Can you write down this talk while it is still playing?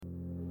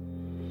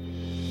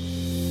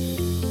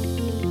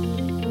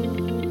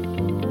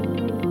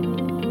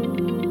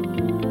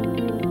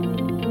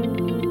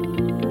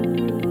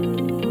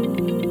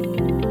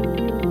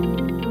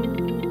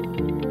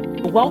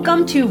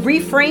Welcome to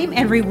Reframe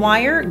and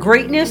Rewire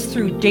Greatness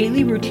Through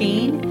Daily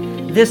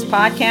Routine. This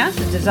podcast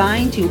is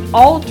designed to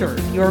alter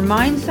your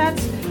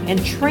mindsets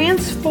and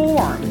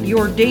transform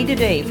your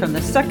day-to-day from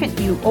the second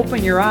you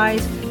open your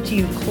eyes to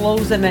you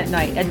close them at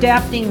night,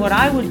 adapting what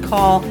I would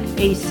call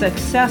a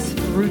success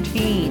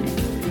routine.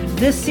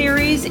 This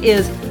series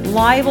is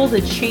liable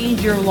to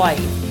change your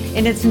life,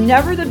 and it's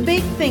never the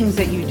big things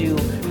that you do,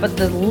 but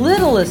the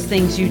littlest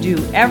things you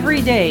do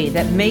every day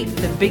that make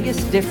the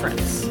biggest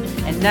difference.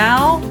 And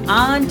now,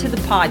 on to the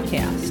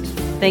podcast.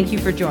 Thank you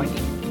for joining.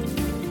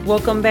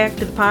 Welcome back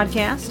to the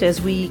podcast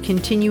as we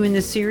continue in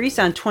this series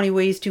on 20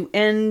 ways to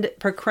end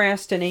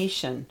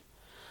procrastination.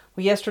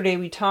 Well, yesterday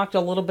we talked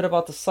a little bit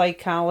about the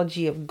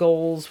psychology of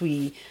goals.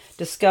 We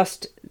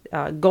discussed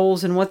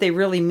goals and what they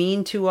really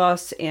mean to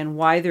us and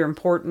why they're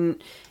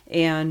important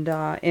and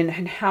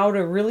how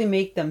to really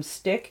make them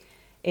stick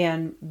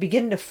and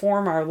begin to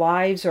form our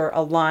lives or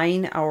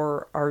align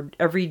our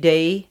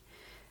everyday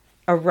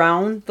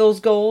around those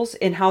goals,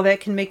 and how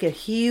that can make a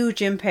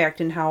huge impact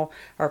in how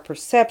our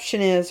perception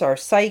is, our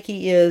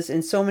psyche is,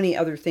 and so many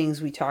other things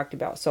we talked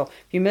about. So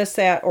if you missed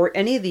that or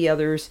any of the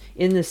others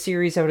in this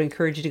series, I would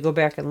encourage you to go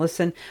back and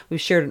listen. We've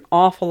shared an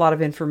awful lot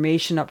of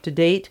information up to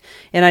date,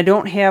 and I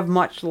don't have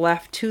much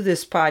left to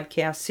this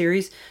podcast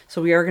series,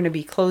 so we are going to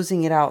be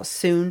closing it out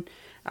soon.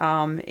 So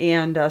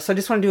I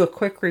just want to do a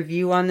quick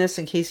review on this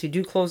in case you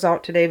do close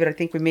out today, but I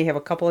think we may have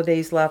a couple of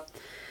days left.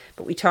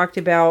 But we talked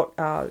about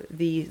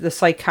the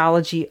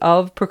psychology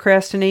of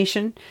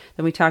procrastination.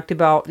 Then we talked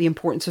about the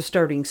importance of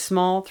starting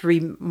small,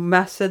 3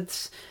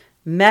 methods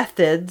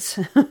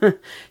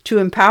to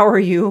empower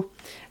you,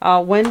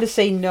 when to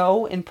say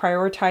no and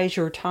prioritize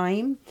your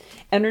time,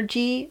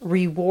 energy,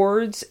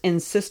 rewards,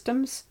 and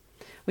systems.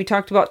 We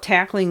talked about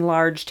tackling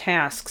large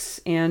tasks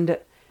and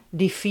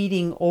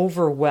defeating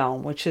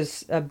overwhelm, which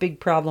is a big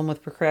problem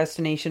with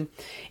procrastination,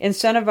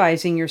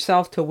 incentivizing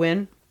yourself to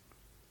win,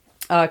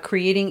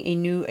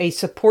 creating a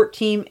support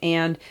team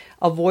and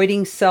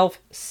avoiding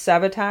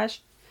self-sabotage,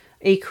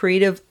 a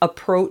creative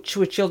approach,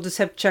 which you'll just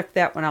have to check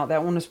that one out.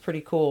 That one was pretty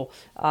cool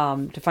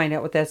to find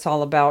out what that's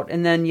all about.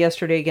 And then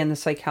yesterday, again, the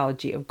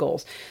psychology of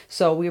goals.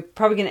 So we're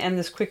probably going to end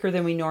this quicker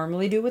than we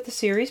normally do with the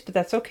series, but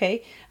that's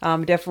okay.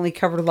 Definitely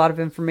covered a lot of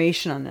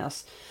information on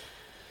this.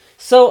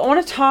 So I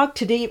want to talk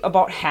today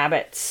about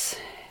habits.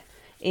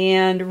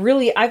 And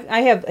really,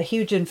 I have a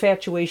huge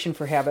infatuation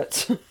for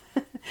habits.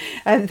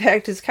 In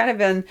fact, it's kind of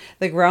been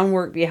the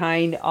groundwork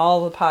behind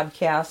all the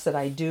podcasts that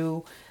I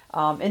do.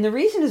 And the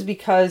reason is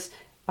because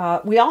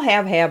we all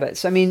have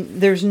habits. I mean,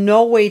 there's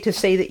no way to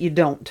say that you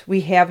don't.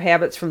 We have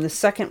habits from the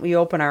second we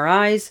open our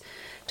eyes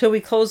till we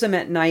close them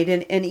at night.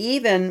 And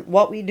even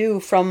what we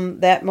do from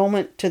that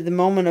moment to the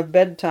moment of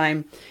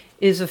bedtime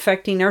is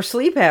affecting our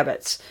sleep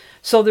habits.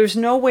 So there's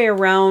no way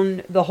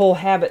around the whole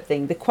habit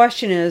thing. The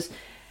question is,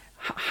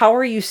 how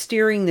are you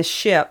steering the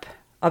ship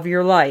of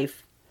your life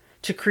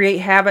to create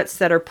habits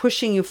that are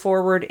pushing you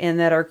forward and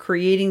that are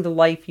creating the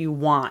life you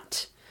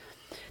want,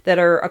 that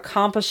are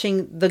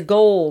accomplishing the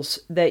goals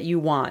that you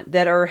want,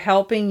 that are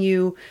helping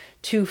you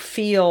to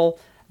feel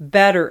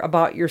better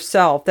about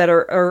yourself, that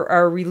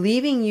are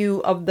relieving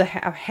you of the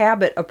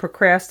habit of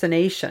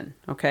procrastination,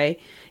 okay?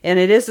 And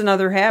it is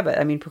another habit.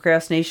 I mean,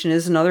 procrastination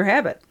is another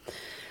habit.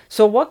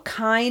 So what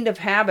kind of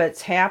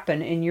habits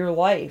happen in your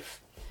life?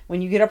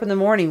 When you get up in the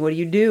morning, what do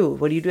you do?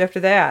 What do you do after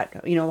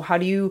that? You know, how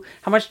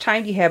much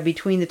time do you have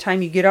between the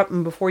time you get up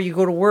and before you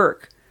go to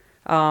work?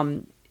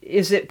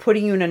 Is it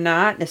putting you in a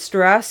knot and a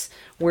stress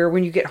where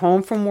when you get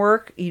home from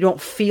work, you don't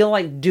feel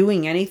like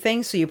doing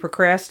anything? So you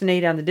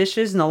procrastinate on the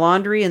dishes and the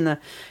laundry and the,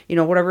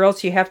 whatever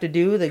else you have to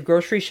do, the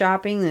grocery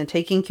shopping and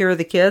taking care of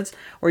the kids,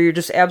 or you're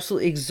just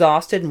absolutely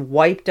exhausted and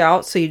wiped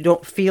out so you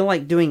don't feel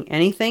like doing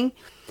anything?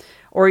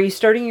 Or are you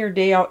starting your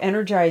day out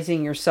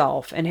energizing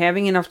yourself and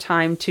having enough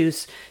time to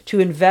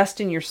invest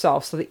in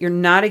yourself so that you're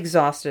not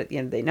exhausted at the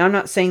end of the day? Now, I'm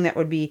not saying that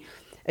would be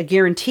a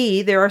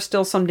guarantee. There are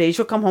still some days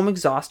you'll come home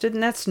exhausted,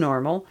 and that's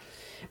normal.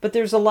 But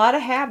there's a lot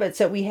of habits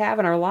that we have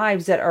in our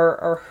lives that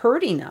are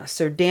hurting us.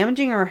 They're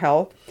damaging our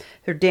health.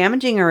 They're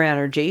damaging our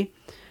energy.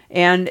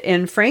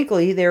 And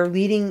frankly, they're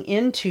leading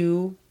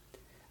into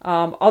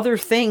other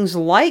things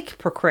like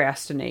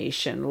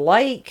procrastination,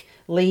 like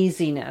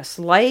laziness,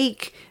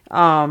 like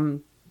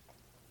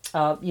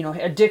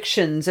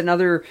addictions and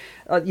other,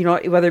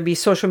 whether it be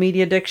social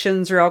media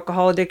addictions or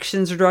alcohol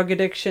addictions or drug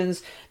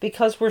addictions,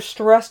 because we're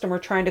stressed and we're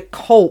trying to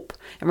cope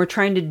and we're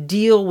trying to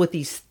deal with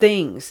these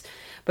things.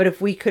 But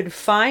if we could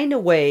find a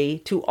way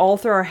to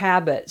alter our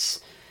habits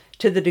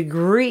to the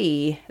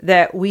degree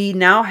that we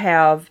now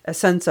have a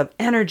sense of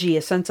energy,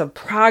 a sense of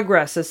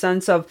progress, a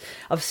sense of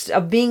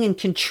being in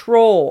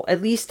control,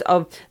 at least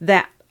of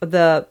that,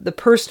 the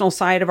personal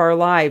side of our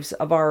lives,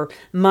 of our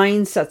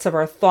mindsets, of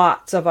our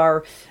thoughts, of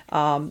our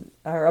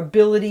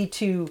ability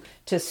to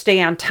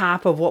stay on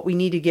top of what we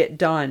need to get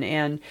done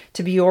and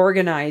to be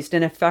organized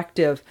and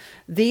effective.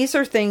 These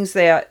are things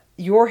that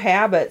your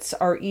habits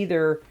are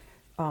either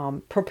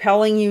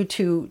propelling you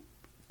to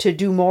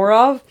do more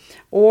of,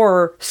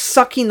 or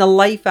sucking the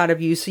life out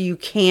of you so you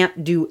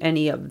can't do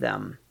any of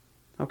them.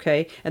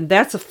 Okay? And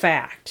that's a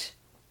fact.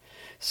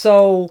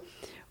 So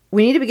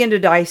we need to begin to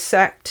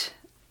dissect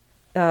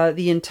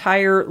the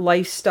entire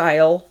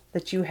lifestyle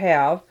that you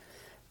have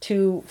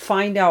to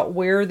find out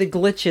where the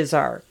glitches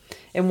are.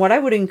 And what I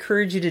would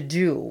encourage you to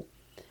do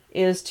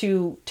is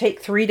to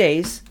take 3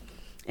 days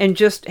and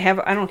just have,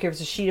 I don't care if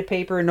it's a sheet of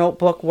paper, a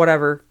notebook,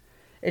 whatever,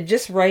 and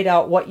just write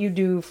out what you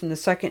do from the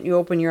second you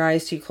open your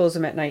eyes to you close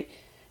them at night.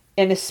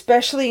 And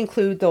especially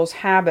include those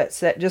habits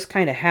that just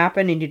kind of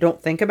happen and you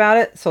don't think about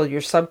it. So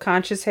your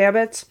subconscious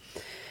habits.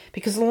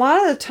 Because a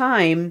lot of the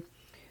time,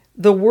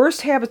 the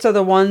worst habits are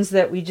the ones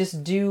that we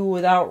just do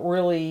without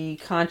really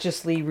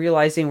consciously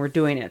realizing we're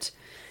doing it.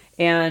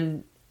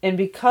 And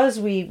because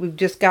we've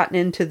just gotten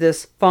into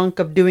this funk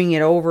of doing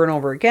it over and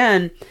over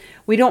again,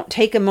 we don't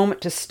take a moment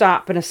to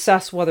stop and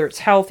assess whether it's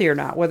healthy or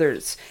not, whether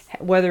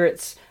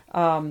it's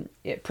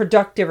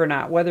productive or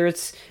not, whether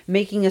it's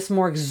making us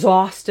more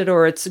exhausted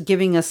or it's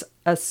giving us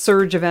a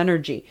surge of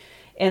energy.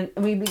 And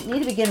we need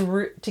to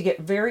begin to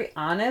get very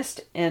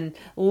honest and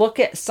look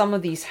at some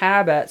of these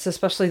habits,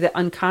 especially the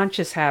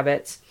unconscious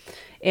habits,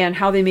 and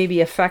how they may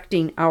be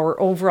affecting our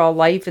overall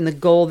life and the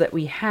goal that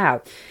we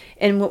have.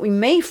 And what we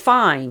may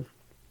find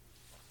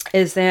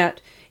is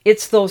that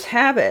it's those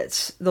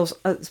habits, those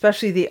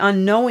especially the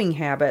unknowing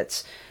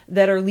habits,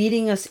 that are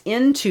leading us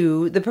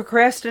into the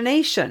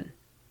procrastination.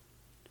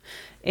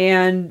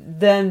 And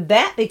then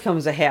that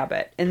becomes a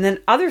habit. And then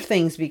other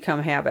things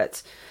become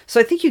habits. So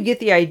I think you get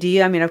the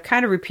idea. I mean, I've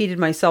kind of repeated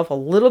myself a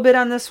little bit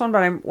on this one,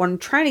 but I'm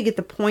trying to get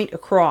the point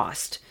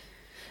across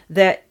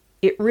that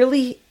it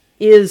really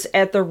is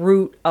at the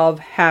root of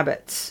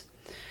habits.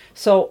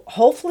 So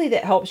hopefully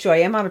that helps you. I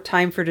am out of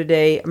time for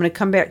today. I'm going to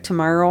come back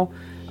tomorrow.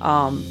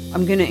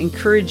 I'm going to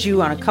encourage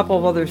you on a couple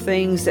of other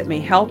things that may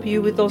help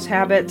you with those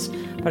habits.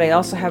 But I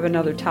also have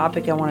another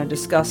topic I want to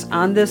discuss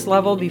on this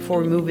level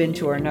before we move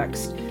into our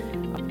next.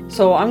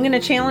 So I'm going to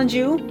challenge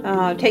you,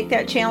 take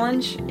that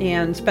challenge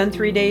and spend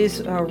 3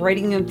 days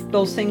writing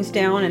those things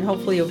down, and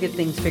hopefully you'll get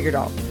things figured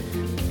out.